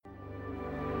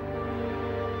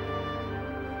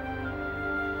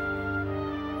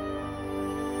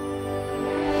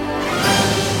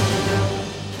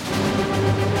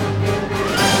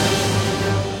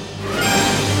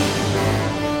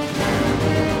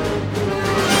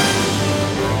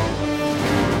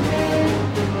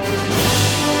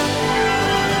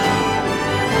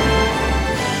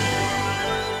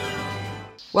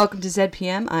Welcome to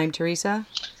ZPM. I'm Teresa.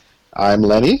 I'm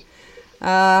Lenny.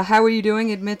 How are you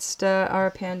doing amidst our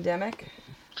pandemic?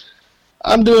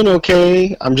 I'm doing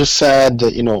okay. I'm just sad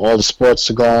that, all the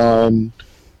sports are gone,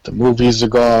 the movies are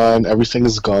gone, everything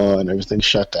is gone, everything's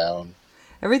shut down.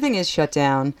 Everything is shut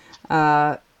down.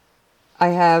 I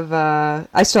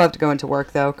still have to go into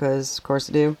work, though, because, of course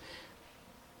I do.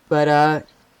 But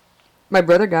my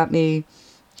brother got me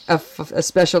a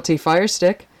specialty fire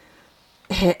stick.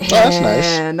 Oh, that's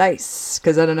nice. Nice,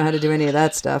 because I don't know how to do any of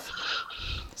that stuff.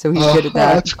 So he's good at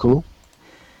that. Oh, that's cool.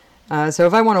 So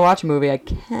if I want to watch a movie, I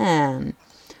can.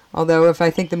 Although if I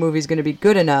think the movie's going to be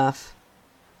good enough,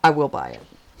 I will buy it.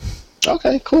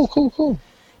 Okay, cool.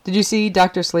 Did you see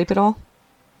Dr. Sleep at all?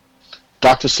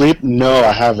 Dr. Sleep? No,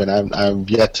 I haven't. I've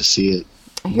yet to see it.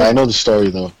 But I know the story,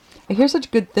 though. I hear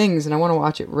such good things, and I want to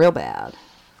watch it real bad.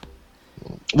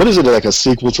 What is it, like a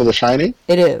sequel to The Shining?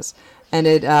 It is. And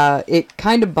it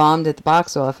kind of bombed at the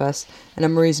box office, and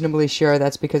I'm reasonably sure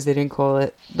that's because they didn't call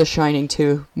it The Shining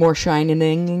 2, More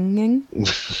Shining.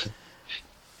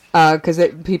 Because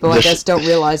people, I guess, don't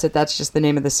realize that that's just the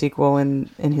name of the sequel in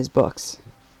his books.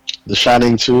 The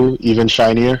Shining 2, even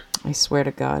shinier? I swear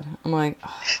to God. I'm like,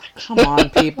 oh, come on,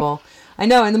 people. I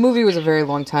know, and the movie was a very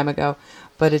long time ago,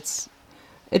 but it's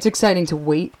exciting to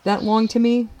wait that long to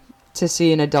me to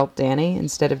see an adult Danny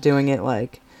instead of doing it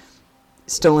like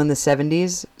still in the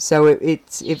 70s. So it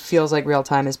feels like real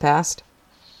time has passed.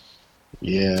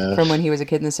 Yeah. From when he was a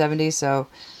kid in the 70s. So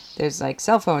there's like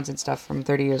cell phones and stuff from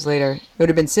 30 years later. It would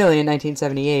have been silly in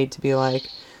 1978 to be like,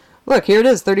 look, here it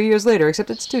is 30 years later, except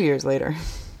it's 2 years later.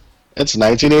 It's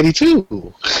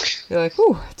 1982. You're like,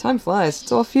 whew, time flies.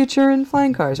 It's all future and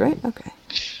flying cars, right? Okay.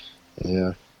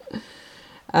 Yeah.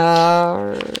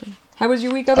 How was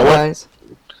your week otherwise?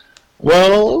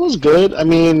 Well, it was good. I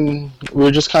mean, we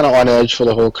were just kind of on edge for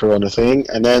the whole Corona thing.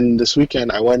 And then this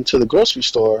weekend, I went to the grocery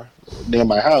store near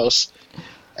my house.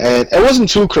 And it wasn't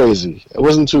too crazy.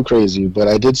 But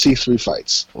I did see 3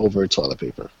 fights over toilet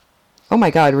paper. Oh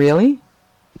my God, really?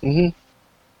 Mm-hmm.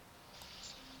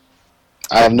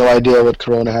 I have no idea what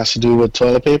Corona has to do with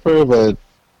toilet paper, but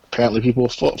apparently people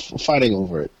were fighting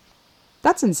over it.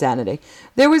 That's insanity.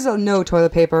 There was no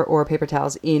toilet paper or paper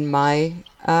towels in my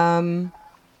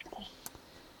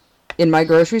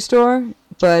grocery store,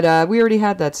 but we already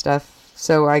had that stuff,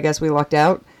 so I guess we lucked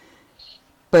out.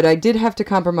 But I did have to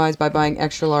compromise by buying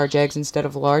extra large eggs instead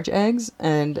of large eggs,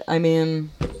 and I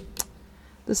mean,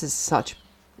 this is such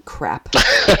crap.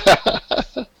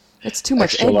 It's too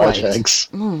much extra egg large whites. Eggs.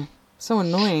 So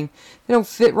annoying. They don't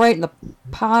fit right in the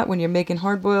pot when you're making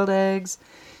hard-boiled eggs.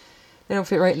 They don't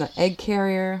fit right in the egg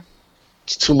carrier.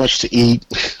 It's too much to eat.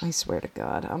 I swear to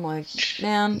God. I'm like,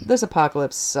 man, this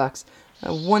apocalypse sucks.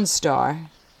 1 star.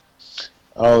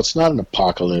 Oh, it's not an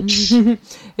apocalypse.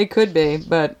 It could be,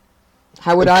 but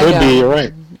how would I know? It could be, you're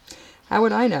right. How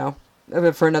would I know?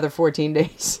 For another 14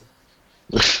 days.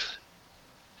 It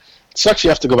sucks you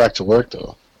have to go back to work,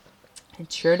 though.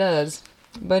 It sure does.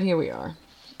 But here we are.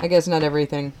 I guess not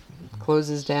everything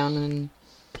closes down and...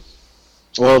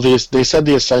 Well, they said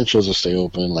the essentials will stay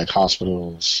open, like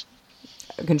hospitals,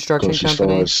 construction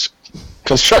companies.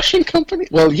 Construction company?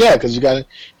 Well, yeah, because you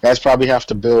guys probably have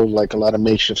to build like a lot of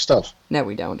makeshift stuff. No,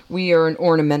 we don't. We are an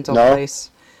ornamental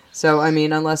place. So, I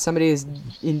mean, unless somebody is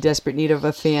in desperate need of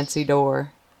a fancy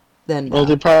door, then... Well,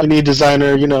 they probably need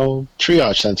designer,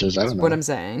 triage centers. I don't know. That's what I'm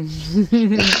saying.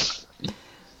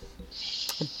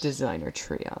 Designer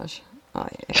triage. Oh,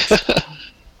 yeah.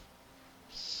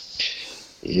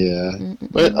 Yeah,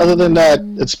 but other than that,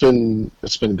 it's been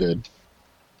good.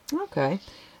 Okay.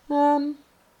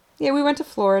 Yeah, we went to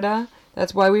Florida.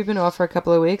 That's why we've been off for a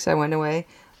couple of weeks. I went away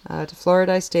to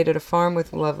Florida. I stayed at a farm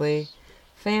with a lovely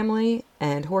family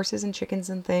and horses and chickens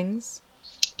and things.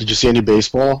 Did you see any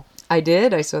baseball? I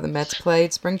did. I saw the Mets play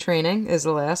at spring training. Is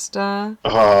the last bit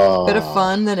of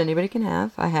fun that anybody can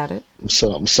have. I had it.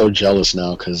 I'm so jealous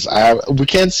now because we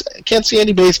can't see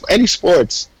any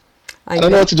sports. I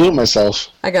don't know what to do with myself.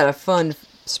 I got a fun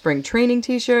spring training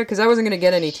t-shirt because I wasn't going to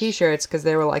get any t-shirts because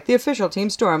they were like the official team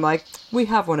store. I'm like, we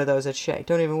have one of those at Shea.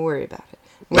 Don't even worry about it.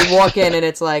 We walk in and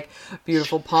it's like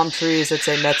beautiful palm trees that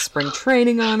say Mets spring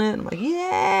training on it. I'm like,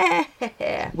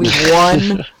 yeah, we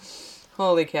won.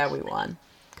 Holy cow, we won.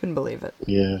 Couldn't believe it.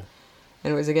 Yeah.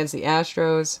 And it was against the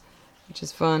Astros, which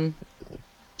is fun.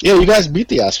 Yeah, you guys beat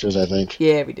the Astros, I think.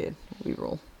 Yeah, we did. We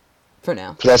roll. For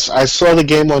now. Because I saw the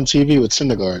game on TV with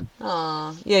Syndergaard.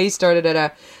 Aw. Yeah, he started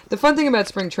at the fun thing about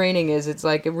spring training is it's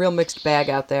like a real mixed bag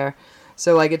out there.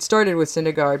 So, like, it started with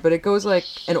Syndergaard, but it goes like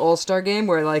an all-star game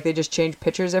where, like, they just change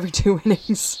pitchers every 2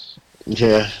 innings.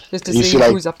 Yeah. Just to see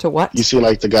who's up to what. You see,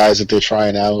 like, the guys that they're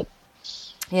trying out.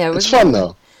 Yeah, it's fun,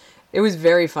 though. It was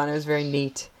very fun. It was very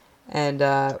neat. And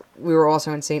we were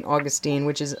also in St. Augustine,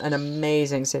 which is an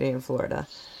amazing city in Florida.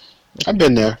 I've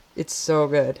been there. It's so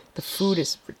good. The food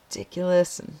is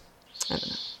ridiculous, and I don't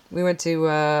know. We went to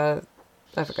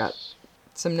I forgot,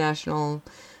 some national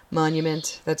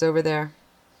monument that's over there.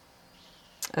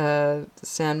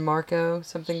 San Marco,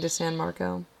 something to San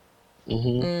Marco.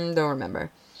 Don't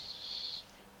remember.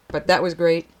 But that was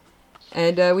great.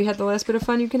 And we had the last bit of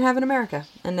fun you can have in America.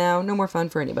 And now no more fun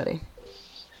for anybody.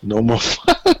 No more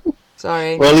fun.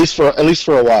 Sorry. Well, at least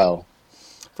for a while.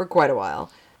 For quite a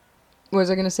while. What was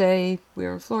I going to say? We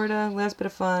were in Florida, last bit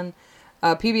of fun.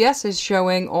 PBS is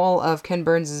showing all of Ken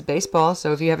Burns' baseball,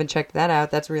 so if you haven't checked that out,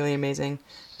 that's really amazing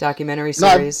documentary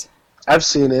series. No, I've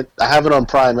seen it. I have it on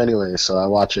Prime anyway, so I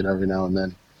watch it every now and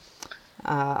then.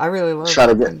 I really love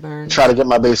Ken Burns. Try to get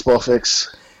my baseball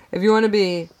fix. If you want to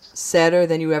be sadder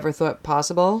than you ever thought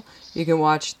possible, you can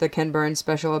watch the Ken Burns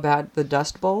special about the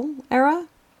Dust Bowl era.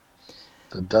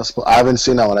 The Dust Bowl? I haven't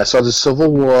seen that one. I saw the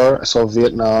Civil War, I saw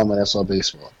Vietnam, and I saw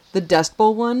baseball. The Dust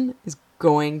Bowl one is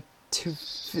going to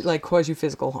cause you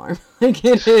physical harm. Like,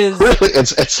 it is. Really?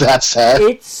 It's that sad?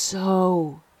 It's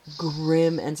so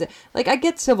grim and sad. Like, I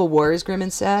get Civil War is grim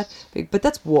and sad, but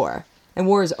that's war. And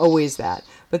war is always that.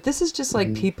 But this is just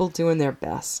like people doing their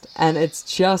best. And it's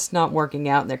just not working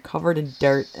out. And they're covered in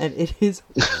dirt. And it is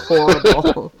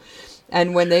horrible.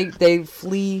 And when they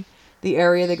flee the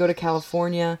area, they go to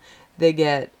California, they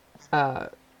get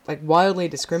wildly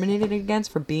discriminated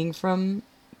against for being from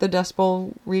the Dust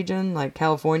Bowl region. Like,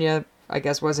 California, I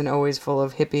guess, wasn't always full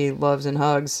of hippie loves and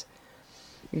hugs.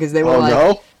 Because they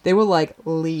were they were like,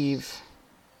 leave.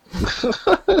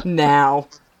 Now.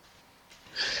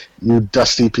 You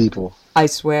dusty people. I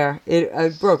swear.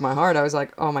 It broke my heart. I was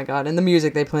like, oh my god. And the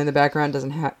music they play in the background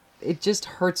doesn't have... It just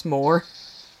hurts more.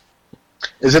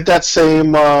 Is it that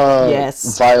same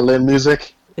yes. violin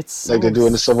music? It's so like they do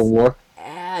in the Civil War?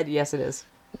 Sad. Yes, it is.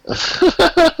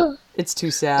 It's too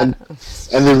sad.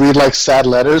 And they read like sad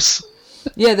letters?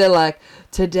 Yeah, they're like,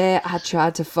 today I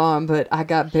tried to farm, but I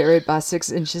got buried by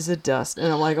 6 inches of dust.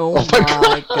 And I'm like, oh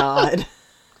my god.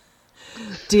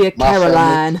 Dear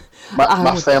Caroline...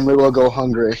 My family will go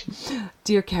hungry.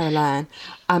 Dear Caroline,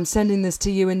 I'm sending this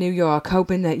to you in New York,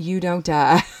 hoping that you don't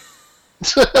die.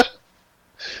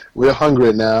 We're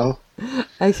hungry now.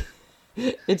 It's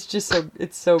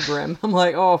so grim. I'm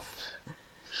like, oh.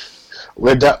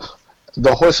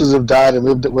 The horses have died,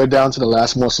 and we're down to the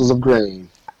last morsels of grain.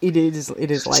 It is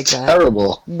like that.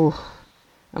 Terrible.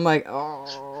 I'm like,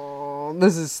 oh,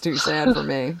 this is too sad for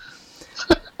me.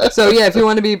 So yeah, if you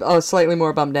want to be slightly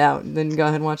more bummed out, then go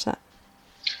ahead and watch that.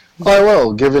 Oh, I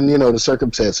will, given the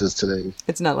circumstances today.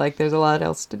 It's not like there's a lot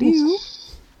else to do.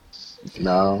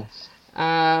 No.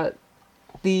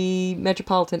 The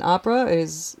Metropolitan Opera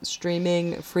is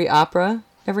streaming free opera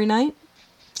every night.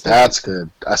 That's good.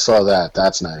 I saw that.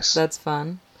 That's nice. That's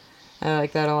fun. I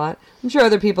like that a lot. I'm sure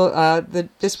other people...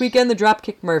 this weekend, the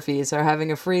Dropkick Murphys are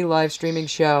having a free live streaming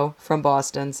show from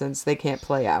Boston since they can't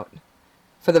play out.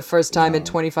 For the first time in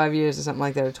 25 years or something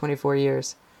like that, or 24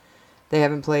 years. They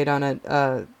haven't played on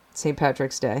a St.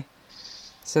 Patrick's Day.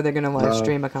 So they're going to live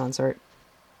stream a concert.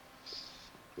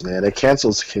 Yeah, they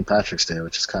canceled St. Patrick's Day,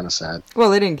 which is kind of sad. Well,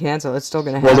 they didn't cancel. It's still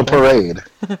going to happen. Well, the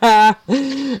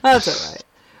parade. That's all right.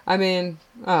 I mean,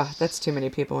 that's too many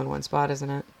people in one spot, isn't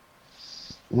it?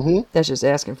 Mm-hmm. That's just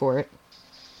asking for it.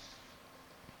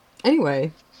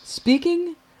 Anyway,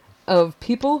 speaking of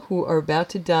people who are about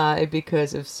to die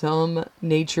because of some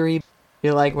nature-y...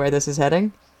 You like where this is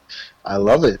heading? I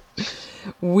love it.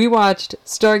 We watched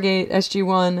Stargate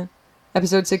SG1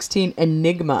 episode 16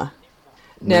 Enigma.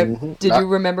 Now, did you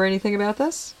remember anything about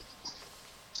this?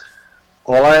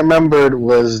 All I remembered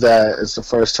was that it's the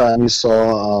first time you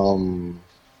saw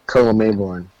Colonel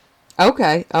Mayborn.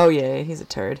 Okay. Oh, yeah, he's a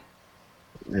turd.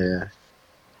 Yeah.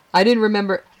 I didn't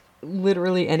remember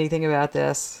literally anything about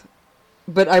this.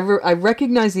 But I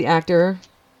recognize the actor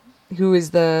who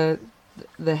is the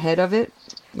head of it.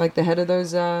 Like the head of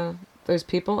those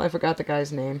people. I forgot the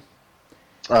guy's name.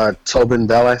 Tobin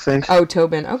Bell, I think. Oh,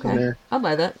 Tobin. Okay. I'll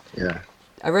buy that. Yeah.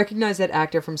 I recognize that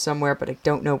actor from somewhere, but I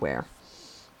don't know where.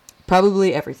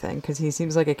 Probably everything, because he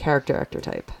seems like a character actor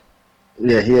type.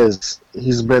 Yeah, he is.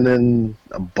 He's been in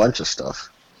a bunch of stuff.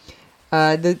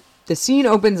 The scene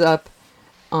opens up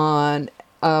on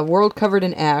a world covered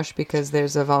in ash because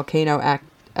there's a volcano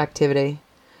activity,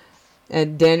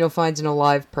 and Daniel finds an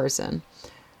alive person.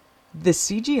 The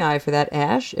CGI for that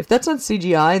ash, if that's not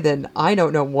CGI, then I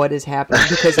don't know what is happening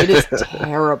because it is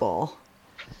terrible.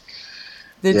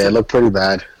 It looked pretty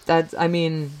bad.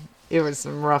 It was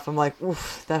some rough. I'm like,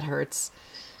 oof, that hurts.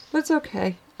 But it's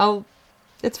okay.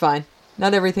 It's fine.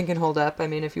 Not everything can hold up. I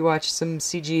mean, if you watch some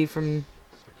CG from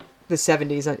the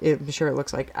 70s, I'm sure it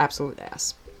looks like absolute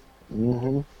ass.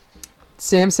 Mm-hmm.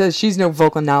 Sam says she's no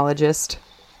volcanologist.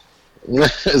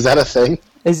 Is that a thing?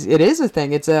 It is a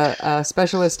thing. It's a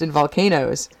specialist in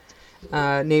volcanoes,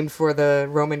 named for the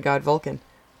Roman god Vulcan.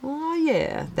 Oh,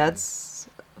 yeah. That's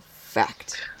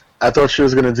fact. I thought she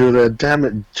was gonna do the damn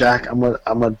it, Jack. I'm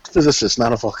a physicist,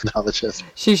 not a volcanologist.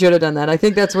 She should have done that. I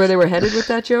think that's where they were headed with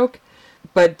that joke.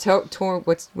 But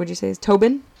what'd you say? Is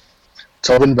Tobin?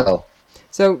 Tobin Bell.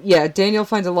 So yeah, Daniel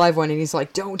finds a live one and he's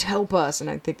like, "Don't help us," and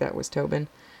I think that was Tobin.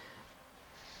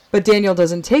 But Daniel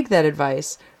doesn't take that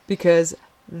advice because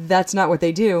that's not what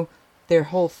they do. Their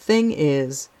whole thing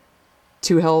is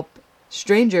to help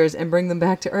strangers and bring them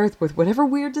back to Earth with whatever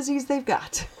weird disease they've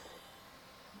got.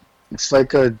 It's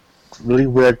like a really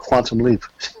weird quantum leap.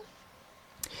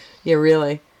 Yeah,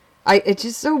 really. It's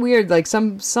just so weird. Like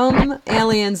some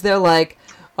aliens, they're like,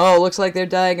 "Oh, looks like they're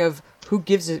dying of who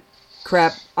gives a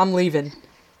crap. I'm leaving."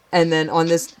 And then on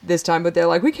this time, but they're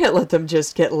like, "We can't let them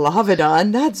just get lava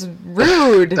on. That's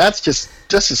rude." That's just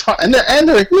as hard, and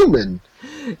they're human.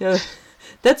 Yeah,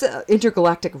 that's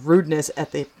intergalactic rudeness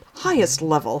at the highest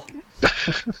level.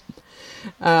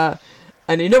 And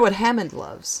you know what Hammond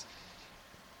loves?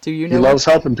 Do you know? He loves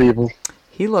helping people.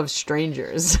 He loves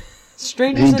strangers.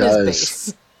 Strangers He in does.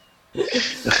 his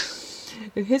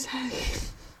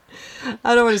base.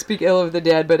 I don't want to speak ill of the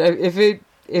dad, but if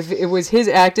it was his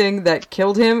acting that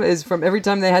killed him, is from every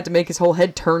time they had to make his whole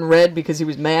head turn red because he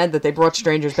was mad that they brought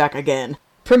strangers back again.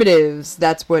 Primitives,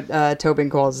 that's what Tobin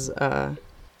calls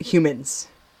humans.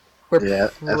 Yeah,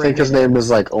 I think his name is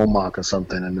like Omak or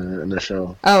something in the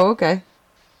show. Oh, okay.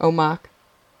 Omak.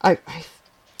 I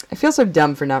feel so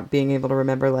dumb for not being able to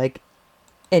remember like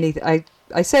anything.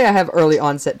 I say I have early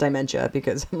onset dementia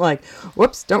because I'm like,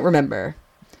 whoops, don't remember.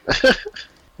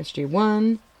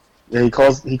 SG1. Yeah, he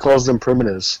calls them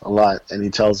primitives a lot, and he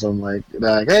tells them like,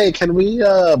 "Hey, can we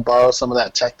borrow some of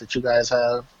that tech that you guys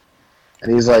have?"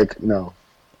 And he's like, "No."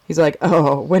 He's like,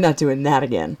 "Oh, we're not doing that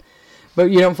again."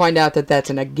 But you don't find out that that's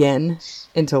an again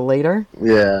until later.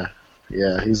 Yeah.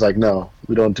 He's like, "No,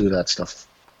 we don't do that stuff."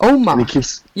 Oh my! And he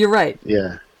keeps. You're right.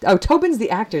 Yeah. Oh, Tobin's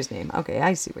the actor's name. Okay,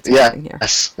 I see what's happening here.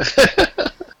 Yes.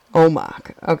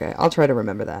 Omak. Okay, I'll try to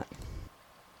remember that.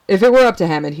 If it were up to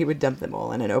Hammond, he would dump them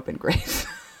all in an open grave.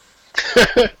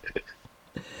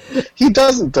 He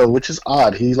doesn't though, which is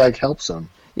odd. He like helps them.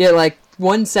 Yeah, like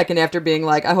 1 second after being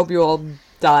like, "I hope you all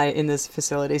die in this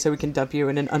facility so we can dump you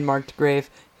in an unmarked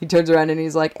grave," he turns around and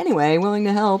he's like, "Anyway, willing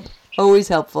to help. Always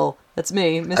helpful. That's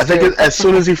me, Mr. I think as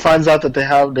soon as he finds out that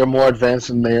they're more advanced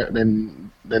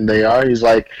than they are, he's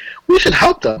like, "We should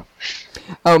help them."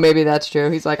 Oh, maybe that's true.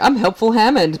 He's like, "I'm helpful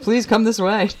Hammond. Please come this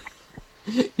way."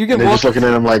 You can and they're just looking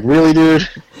at him like, "Really, dude?"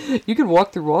 You can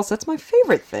walk through walls. That's my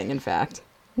favorite thing, in fact.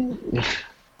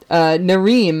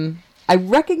 Nareem, I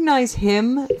recognize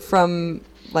him from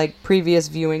like previous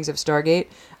viewings of Stargate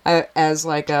as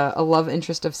like a love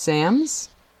interest of Sam's.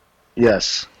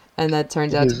 Yes. And that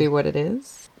turns out to be what it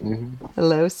is. Mm-hmm.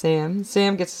 Hello, Sam.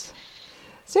 Sam gets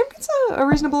a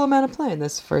reasonable amount of play in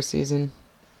this first season.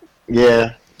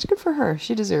 Yeah. It's good for her.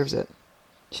 She deserves it.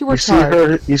 She works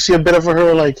hard. You see a bit of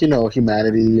her, like,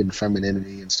 humanity and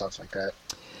femininity and stuff like that.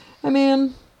 I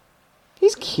mean,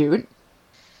 he's cute.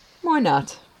 Why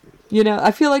not?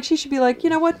 I feel like she should be like, you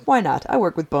know what? Why not? I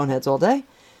work with boneheads all day.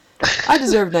 I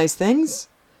deserve nice things.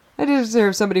 I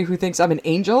deserve somebody who thinks I'm an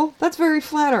angel. That's very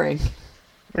flattering.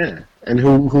 Yeah, and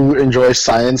who enjoys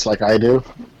science like I do.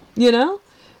 You're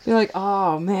like,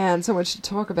 oh man, so much to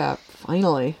talk about.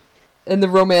 Finally, and the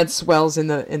romance swells in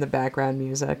the background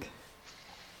music.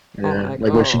 Yeah,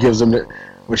 like when she gives him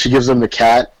the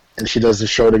cat, and she does the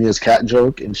Schrodinger's cat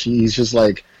joke, and he's just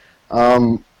like,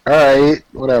 all right,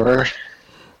 whatever.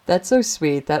 That's so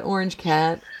sweet. That orange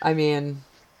cat. I mean,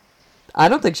 I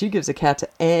don't think she gives a cat to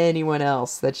anyone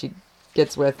else that she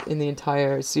gets with in the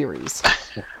entire series.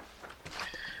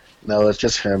 No, it's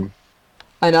just him.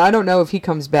 And I don't know if he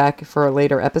comes back for a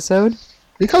later episode.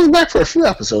 He comes back for a few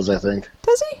episodes, I think.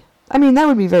 Does he? I mean, that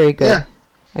would be very good. Yeah.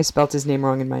 I spelt his name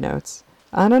wrong in my notes.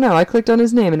 I don't know. I clicked on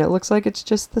his name, and it looks like it's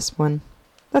just this one.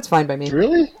 That's fine by me.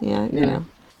 Really? Yeah.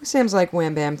 Sam's like,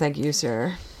 wham bam, thank you,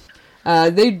 sir.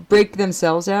 They break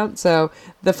themselves out, so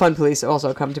the fun police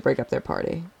also come to break up their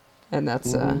party. And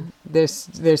that's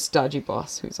their stodgy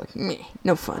boss, who's like, meh,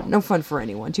 no fun for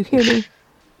anyone. Do you hear me?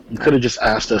 You could have just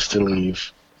asked us to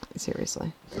leave.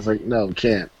 Seriously. I was like, no, we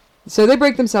can't. So they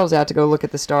break themselves out to go look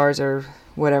at the stars or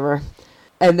whatever.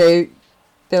 And they're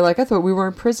like, I thought we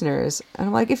weren't prisoners. And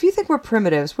I'm like, if you think we're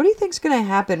primitives, what do you think's going to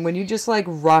happen when you just like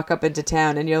rock up into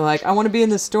town and you're like, I want to be in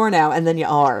the store now, and then you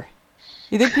are?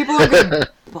 You think people are gonna?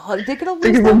 They're gonna lose.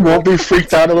 Think people won't be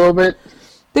freaked out a little bit?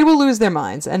 They will lose their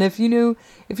minds. And if you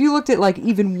looked at like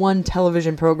even one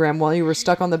television program while you were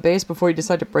stuck on the base before you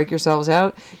decided to break yourselves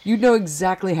out, you'd know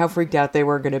exactly how freaked out they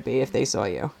were going to be if they saw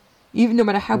you. Even no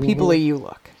matter how people-y you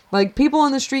look. Like, people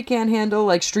on the street can't handle,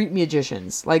 like, street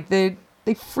magicians. Like, they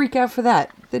freak out for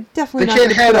that. They're definitely not going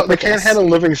to put up with this. They can't handle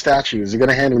living statues. They're going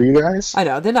to handle you guys? I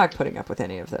know. They're not putting up with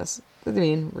any of this. I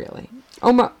mean, really.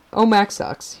 Omak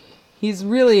sucks. He's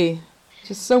really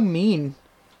just so mean.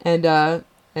 And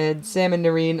Sam and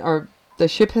Noreen the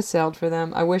ship has sailed for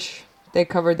them. I wish they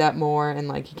covered that more and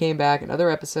like he came back in other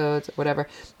episodes, whatever.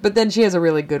 But then she has a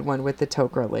really good one with the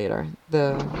Tok'ra later.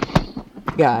 The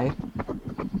guy.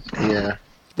 Yeah.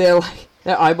 They're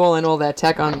eyeballing all that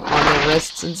tech on their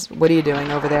wrists. And what are you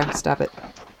doing over there? Stop it.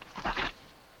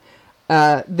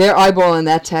 They're eyeballing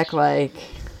that tech like...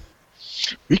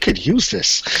 We could use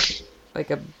this.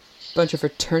 Like a bunch of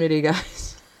fraternity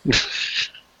guys.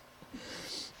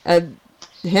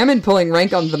 Hammond pulling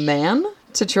rank on the man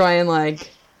to try and like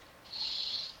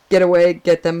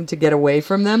get them to get away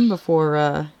from them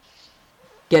before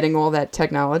getting all that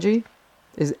technology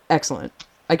is excellent.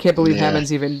 I can't believe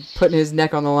Hammond's even putting his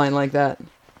neck on the line like that.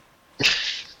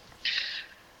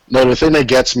 No, the thing that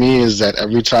gets me is that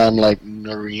every time like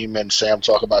Nareem and Sam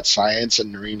talk about science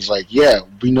and Nareem's like, yeah,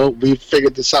 we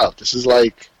figured this out. This is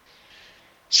like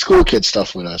school kid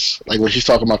stuff with us. Like when she's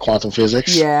talking about quantum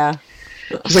physics. Yeah.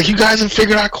 He's like, you guys have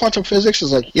figured out quantum physics?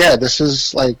 It's like, yeah, this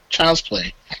is like child's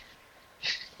play.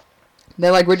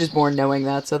 They're like, we're just born knowing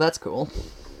that, so that's cool.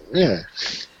 Yeah.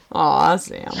 Aw,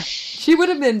 Sam. She would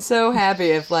have been so happy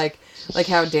if like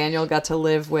how Daniel got to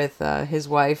live with his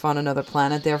wife on another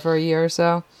planet there for a year or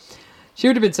so. She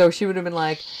would have been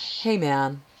like, hey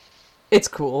man, it's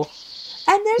cool.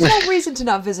 And there's no reason to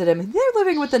not visit him. They're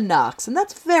living with the Knox, and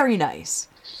that's very nice.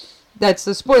 That's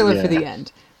the spoiler for the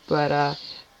end. But,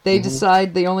 they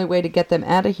decide the only way to get them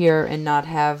out of here and not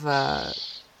have, a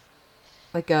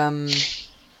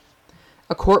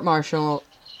court-martial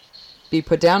be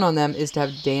put down on them is to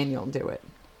have Daniel do it.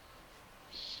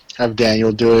 Have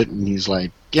Daniel do it, and he's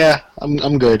like, yeah,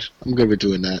 I'm good. I'm good with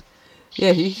doing that.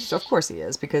 Yeah, of course he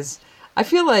is, because I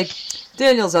feel like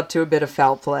Daniel's up to a bit of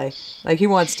foul play. Like, he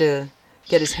wants to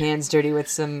get his hands dirty with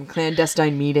some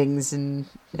clandestine meetings and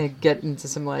get into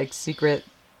some, like, secret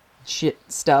shit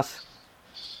stuff.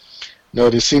 No,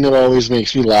 the scene that always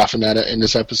makes me laughing at it in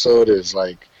this episode is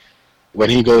like when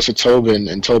he goes to Tobin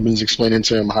and Tobin's explaining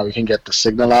to him how he can get the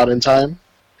signal out in time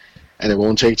and it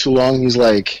won't take too long. He's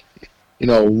like,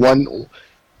 there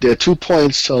are 2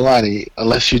 points to align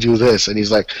unless you do this. And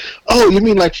he's like, oh, you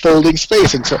mean like folding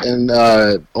space? And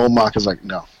Omak is like,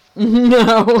 no.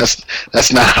 No.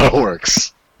 That's not how it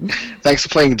works. Thanks for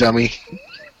playing, dummy.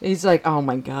 He's like, oh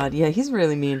my god, yeah, he's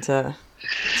really mean to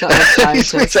other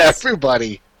scientists. He's mean to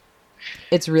everybody.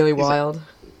 It's really wild.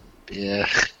 Yeah.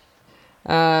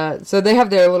 So they have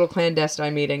their little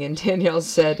clandestine meeting, and Danielle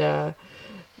said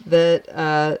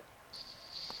that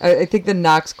I think the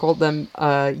Knox called them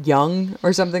young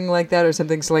or something like that, or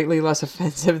something slightly less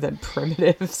offensive than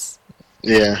primitives.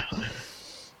 Yeah.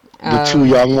 The two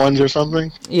young ones or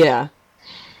something? Yeah.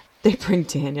 They bring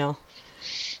Daniel.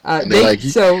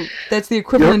 So that's the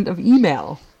equivalent of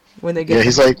email when they get... Yeah,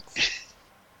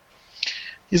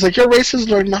 He's like, your race has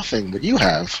learned nothing, but you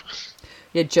have.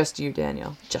 Yeah, just you,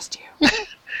 Daniel. Just you.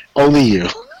 Only you.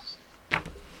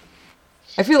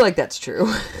 I feel like that's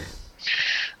true.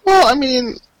 Well, I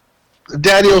mean,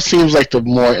 Daniel seems like the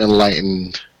more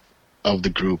enlightened of the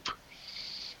group.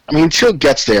 I mean, Till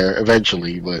gets there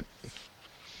eventually, but...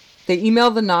 They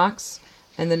email the Knox,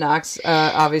 and the Knox,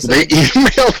 obviously... They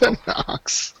email the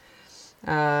Knox.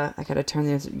 I gotta turn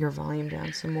your volume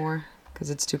down some more, because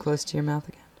it's too close to your mouth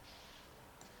again.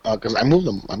 Because I moved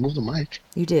the mic.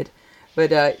 You did.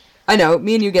 But I know,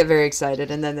 me and you get very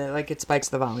excited, and then it spikes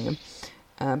the volume.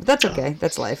 But that's okay.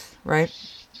 That's life, right?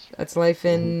 That's life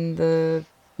in the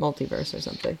multiverse or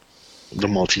something. The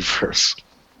multiverse.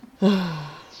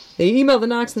 They email the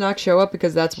Knox show up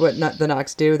because that's what the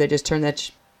Knox do. They just turn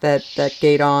that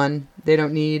gate on. They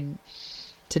don't need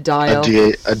to dial. A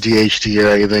DHD or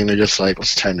anything. They're just like,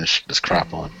 let's turn this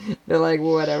crap on. They're like,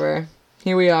 whatever.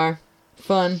 Here we are.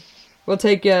 Fun. We'll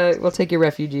take your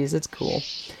refugees. It's cool.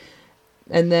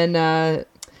 And then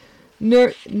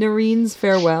Noreen's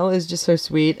farewell is just so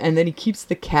sweet. And then he keeps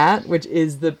the cat, which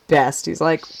is the best. He's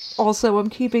like, also, I'm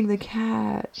keeping the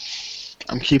cat.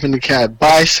 I'm keeping the cat.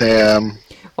 Bye, Sam.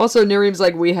 Also, Noreen's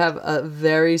like, we have a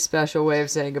very special way of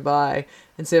saying goodbye.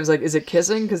 And Sam's like, is it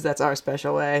kissing? Because that's our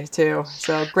special way, too.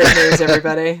 So, great news,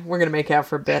 everybody. We're going to make out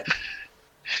for a bit.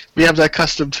 We have that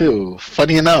custom, too.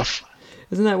 Funny enough.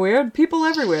 Isn't that weird? People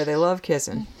everywhere, they love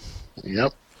kissing.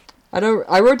 Yep.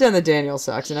 I wrote down that Daniel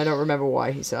sucks, and I don't remember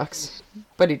why he sucks.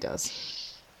 But he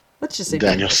does. Let's just say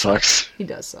Daniel sucks. He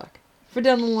does suck. For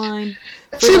down the line.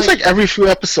 It seems like every few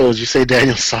episodes you say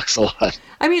Daniel sucks a lot.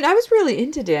 I mean, I was really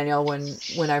into Daniel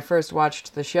when I first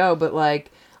watched the show, but, like,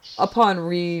 upon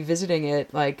revisiting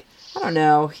it, like, I don't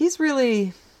know, he's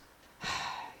got,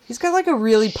 like, a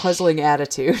really puzzling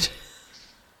attitude.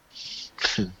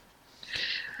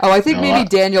 I think maybe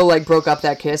Daniel, like, broke up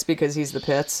that kiss because he's the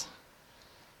Pits.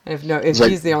 If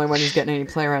he's the only one who's getting any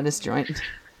play around this joint.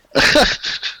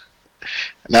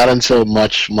 Not until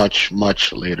much, much,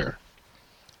 much later.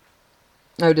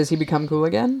 Oh, does he become cool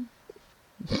again?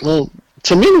 Well,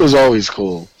 to me, it was always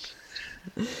cool.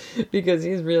 Because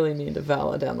he's really mean to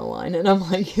Vala down the line, and I'm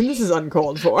like, this is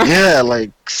uncalled for. Yeah,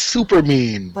 like, super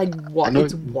mean. Like, what?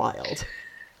 It's wild.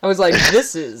 I was like,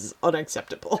 this is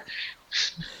unacceptable.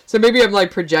 So maybe I'm, like,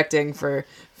 projecting for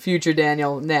future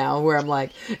Daniel now, where I'm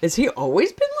like, has he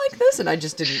always been like this, and I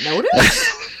just didn't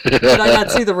notice? Did I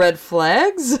not see the red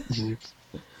flags?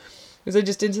 Was I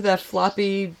just into that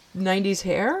floppy 90s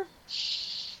hair?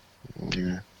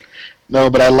 Yeah. No,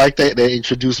 but I like that they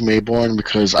introduced Mayborn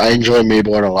because I enjoy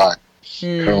Mayborn a lot.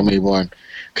 Colonel Mayborn.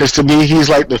 Because to me, he's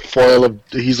like the foil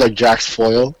he's like Jack's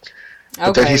foil.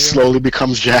 But then he slowly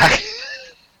becomes Jack.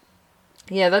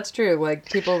 Yeah, that's true.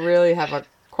 Like, people really have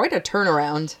quite a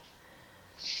turnaround.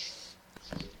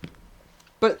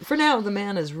 But for now, the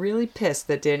man is really pissed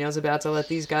that Daniel's about to let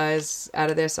these guys out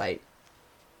of their sight.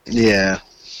 Yeah.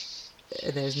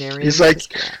 And there's Nary. He's like,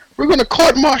 we're going to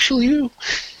court-martial you.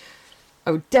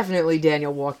 Oh, definitely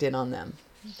Daniel walked in on them.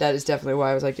 That is definitely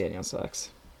why I was like, Daniel sucks.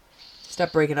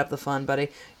 Stop breaking up the fun, buddy.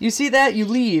 You see that? You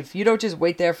leave. You don't just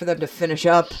wait there for them to finish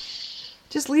up.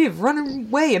 Just leave. Run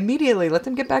away immediately. Let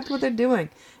them get back to what they're doing.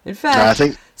 In fact, I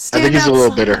think he's a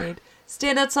little bitter.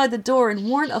 Stand outside the door and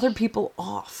warn other people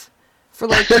off for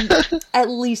like at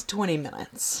least 20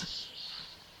 minutes.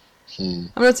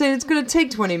 I'm not saying it's going to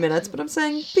take 20 minutes, but I'm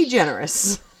saying be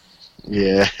generous.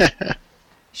 Yeah. You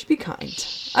should be kind.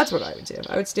 That's what I would do.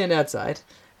 I would stand outside.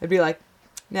 I'd be like,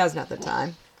 now's not the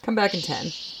time. Come back in 10.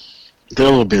 They're a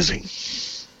little busy.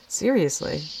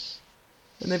 Seriously.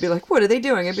 And they'd be like, what are they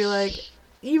doing? I'd be like,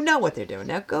 you know what they're doing.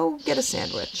 Now go get a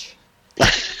sandwich.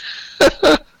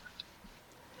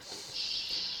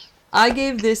 I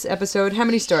gave this episode... How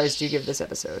many stars do you give this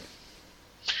episode?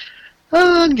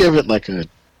 I'd give it like a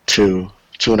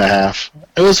 2.5.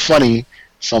 It was funny,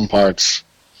 some parts.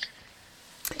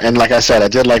 And like I said, I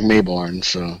did like Mayborn,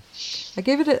 so... I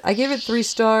gave it 3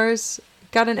 stars.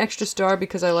 Got an extra star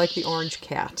because I like the orange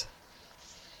cat.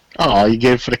 Oh, you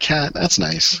gave it for the cat? That's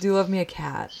nice. I do love me a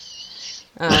cat.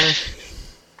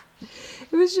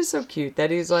 It was just so cute that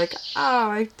he's like, oh,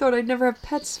 I thought I'd never have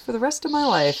pets for the rest of my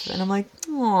life. And I'm like,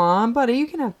 aw, buddy, you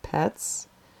can have pets.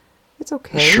 It's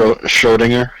okay.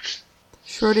 Schrodinger?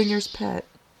 Schrodinger's pet.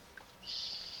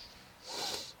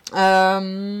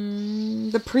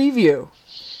 The preview.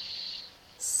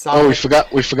 Oh,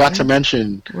 we forgot to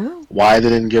mention why they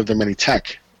didn't give them any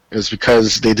tech. It was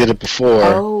because they did it before.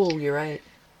 Oh, you're right.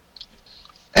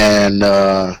 And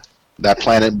that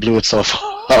planet blew itself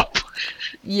up.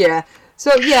 Yeah.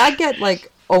 So, yeah, I get,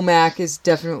 like, OMAC is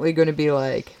definitely going to be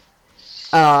like,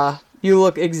 you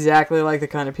look exactly like the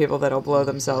kind of people that'll blow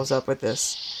themselves up with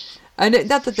this. And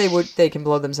not that they can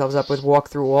blow themselves up with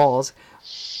walk-through walls,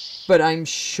 but I'm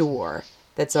sure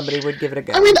that somebody would give it a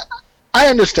go. I mean, I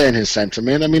understand his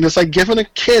sentiment. I mean, it's like giving a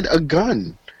kid a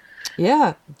gun.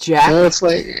 Yeah, Jack. You know, it's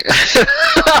like...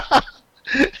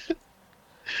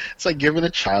 it's like giving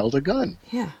a child a gun.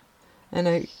 Yeah.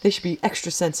 And they should be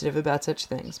extra sensitive about such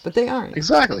things, but they aren't.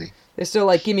 Exactly. They're still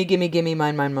like, gimme, gimme, gimme,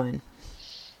 mine, mine, mine.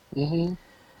 Mm-hmm.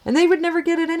 And they would never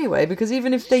get it anyway, because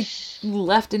even if they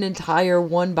left an entire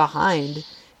one behind,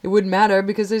 it wouldn't matter,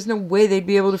 because there's no way they'd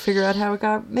be able to figure out how it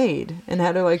got made, and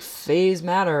how to, like, phase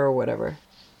matter or whatever.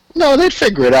 No, they'd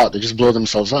figure it out. They'd just blow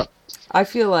themselves up. I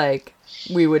feel like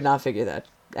we would not figure that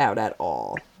out at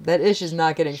all. That ish is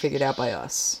not getting figured out by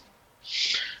us.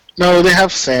 No, they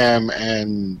have Sam,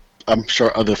 and I'm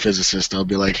sure other physicists, they'll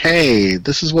be like, hey,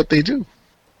 this is what they do.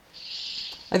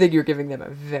 I think you're giving them a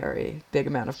very big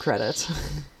amount of credit.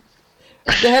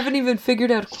 They haven't even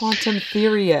figured out quantum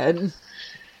theory yet. No,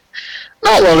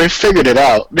 well, they figured it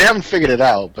out. They haven't figured it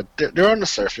out, but they're on the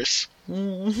surface.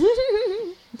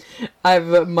 I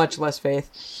have much less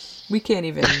faith. We can't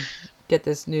even get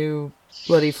this new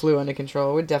bloody flu under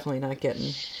control. We're definitely not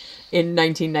getting... In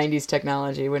 1990s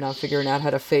technology, we're not figuring out how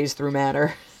to phase through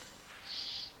matter.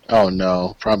 Oh,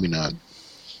 no. Probably not.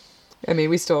 I mean,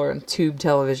 we still are on tube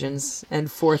televisions and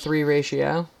 4:3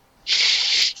 ratio.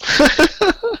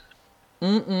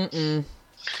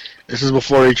 This is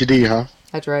before HD, huh?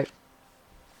 That's right.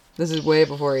 This is way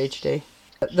before HD.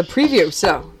 The preview.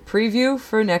 So, preview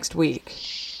for next week.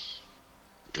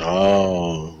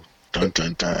 Oh. Dun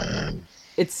dun dun.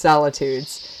 It's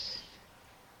Solitudes.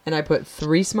 And I put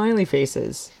 3 smiley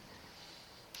faces.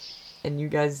 And you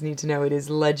guys need to know it is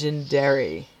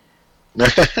legendary.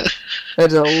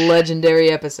 It's a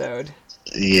legendary episode.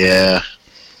 Yeah.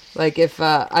 Like, if,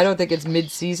 I don't think it's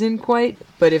mid-season quite,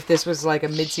 but if this was like a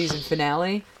mid-season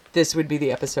finale, this would be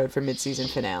the episode for mid-season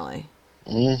finale.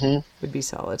 Mm-hmm. Would be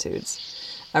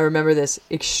Solitudes. I remember this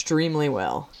extremely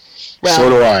well. Well, So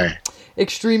do I.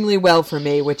 extremely well for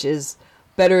me, which is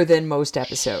better than most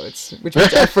episodes. Which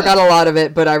means I forgot a lot of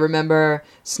it, but I remember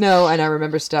Snow, and I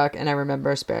remember Stuck, and I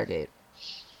remember Spargate.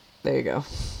 There you go.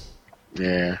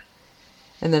 Yeah.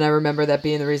 And then I remember that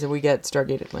being the reason we get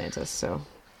Stargate Atlantis, so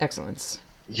excellence.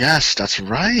 Yes, that's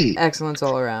right. Excellence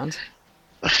all around.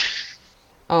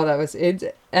 Oh, that was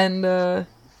it. And I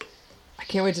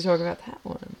can't wait to talk about that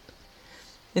one.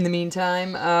 In the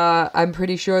meantime, I'm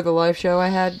pretty sure the live show I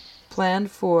had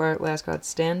planned for Last God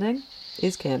Standing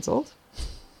is canceled.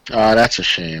 Oh, that's a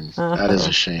shame. That is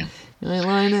a shame. You ain't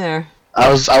lying there.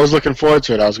 I was looking forward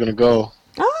to it. I was gonna go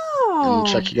Oh! and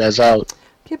check you guys out.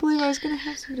 Can't believe I was going to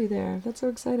have somebody there. That's so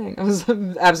exciting. I was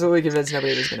absolutely convinced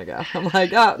nobody was going to go. I'm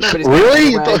like, oh, nobody's coming.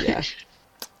 Really? Right, yeah.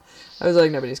 I was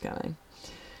like, nobody's coming.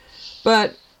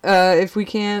 But if we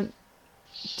can't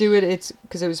do it, it's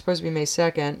because it was supposed to be May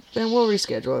 2nd, then we'll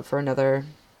reschedule it for another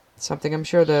something. I'm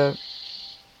sure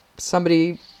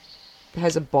somebody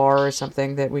has a bar or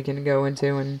something that we can go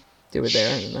into and do it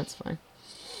there, and that's fine.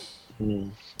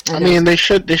 I mean, they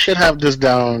should have this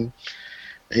down.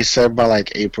 They said by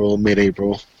like April,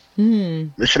 mid-April.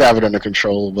 They should have it under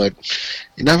control, but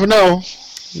you never know.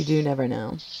 You do never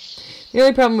know. The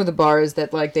only problem with the bar is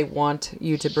that like they want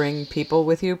you to bring people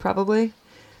with you, probably,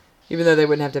 even though they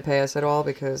wouldn't have to pay us at all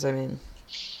because I mean,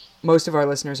 most of our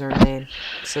listeners are in Maine,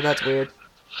 so that's weird.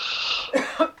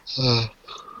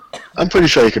 I'm pretty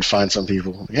sure you could find some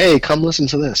people. Hey, come listen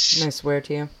to this. I swear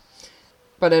to you.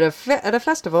 But at a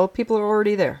festival, people are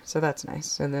already there, so that's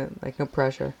nice, and like no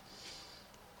pressure.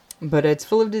 But it's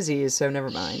full of disease, so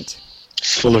never mind.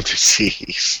 It's full of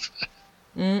disease.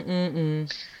 I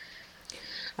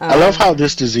love how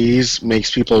this disease makes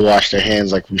people wash their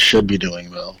hands like we should be doing,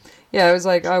 though. Yeah, I was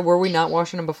like, were we not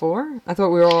washing them before? I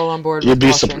thought we were all on board with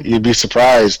washing. You'd be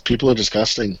surprised. People are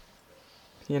disgusting.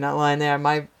 You're not lying there.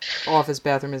 My office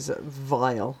bathroom is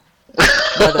vile.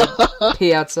 Rather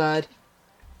pee outside.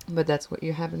 But that's what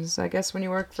happens, I guess, when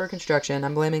you work for construction.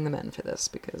 I'm blaming the men for this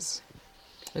because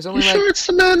there's only sure it's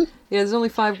the men? Yeah, there's only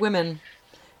 5 women,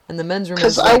 and the men's room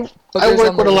is like I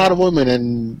work with a lot of women,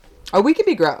 and we can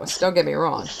be gross. Don't get me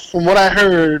wrong. From what I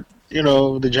heard,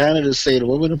 the janitors say the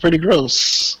women are pretty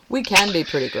gross. We can be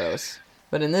pretty gross,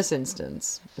 but in this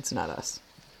instance, it's not us.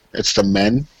 It's the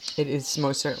men. It is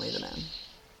most certainly the men.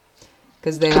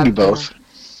 Because they could be both.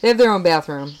 They have their own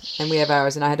bathroom, and we have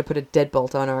ours, and I had to put a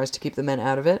deadbolt on ours to keep the men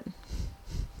out of it.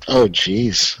 Oh,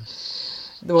 jeez.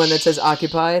 The one that says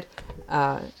occupied,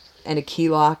 and a key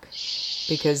lock,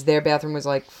 because their bathroom was,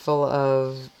 like, full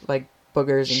of, like,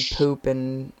 boogers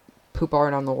and poop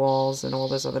art on the walls and all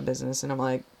this other business, and I'm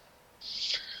like...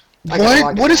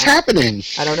 What is happening?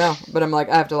 I don't know, but I'm like,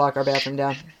 I have to lock our bathroom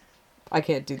down. I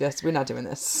can't do this. We're not doing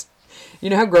this. You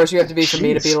know how gross you have to be for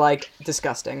me to be, like,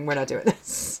 disgusting. We're not doing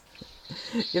this.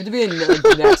 You have to be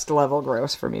next level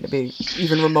gross for me to be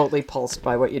even remotely pulsed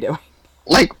by what you're doing.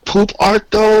 Like poop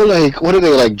art though? Like what are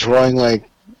they like drawing like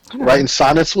writing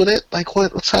sonnets with it? Like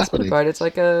what's happening? Poop art. It's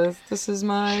like this is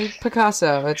my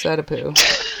Picasso. It's out of poo.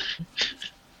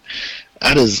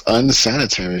 That is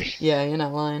unsanitary. Yeah, you're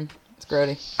not lying. It's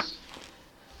grody.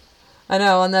 I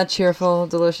know, on that cheerful,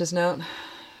 delicious note,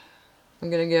 I'm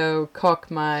gonna go caulk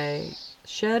my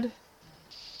shed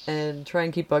and try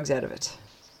and keep bugs out of it.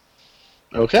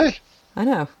 Okay. I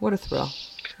know. What a thrill.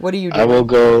 What are you doing? I will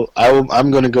go.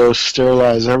 I'm going to go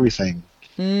sterilize everything.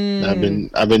 I've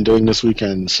been doing this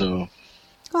weekend, so.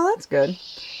 Oh, that's good.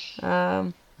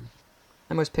 I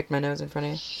almost picked my nose in front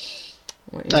of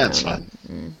you. That's fine.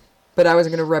 But I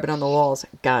wasn't going to rub it on the walls,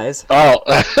 guys. Oh.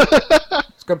 I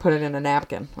was going to put it in a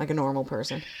napkin, like a normal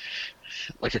person.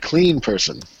 Like a clean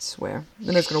person. I swear.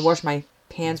 Then I was going to wash my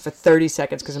hands for 30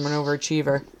 seconds because I'm an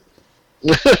overachiever.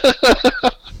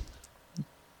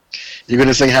 You're going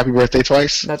to sing Happy Birthday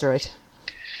twice? That's right.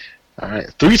 All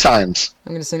right. 3 times.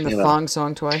 I'm going to sing the thong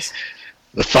song twice.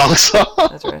 The thong song?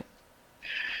 That's right.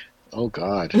 Oh,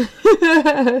 God.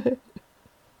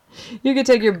 You can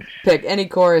take your pick. Any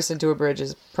chorus into a bridge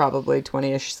is probably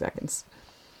 20-ish seconds.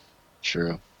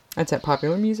 True. That's how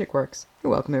popular music works.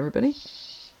 You're welcome, everybody.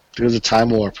 There's a time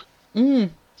warp.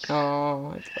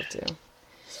 Oh, I'd love to. I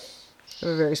have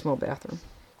a very small bathroom.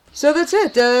 So that's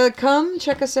it. Come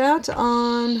check us out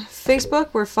on Facebook.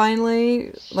 We're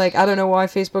finally, I don't know why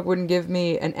Facebook wouldn't give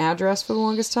me an address for the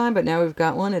longest time, but now we've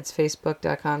got one. It's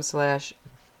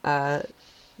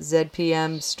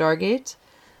facebook.com/ZPM Stargate,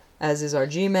 as is our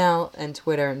Gmail and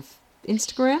Twitter and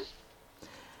Instagram.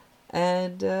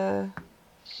 And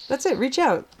that's it. Reach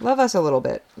out. Love us a little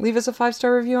bit. Leave us a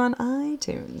 5-star review on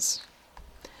iTunes.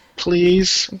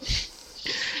 Please.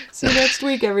 See you next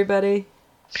week, everybody.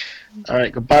 All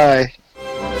right, goodbye.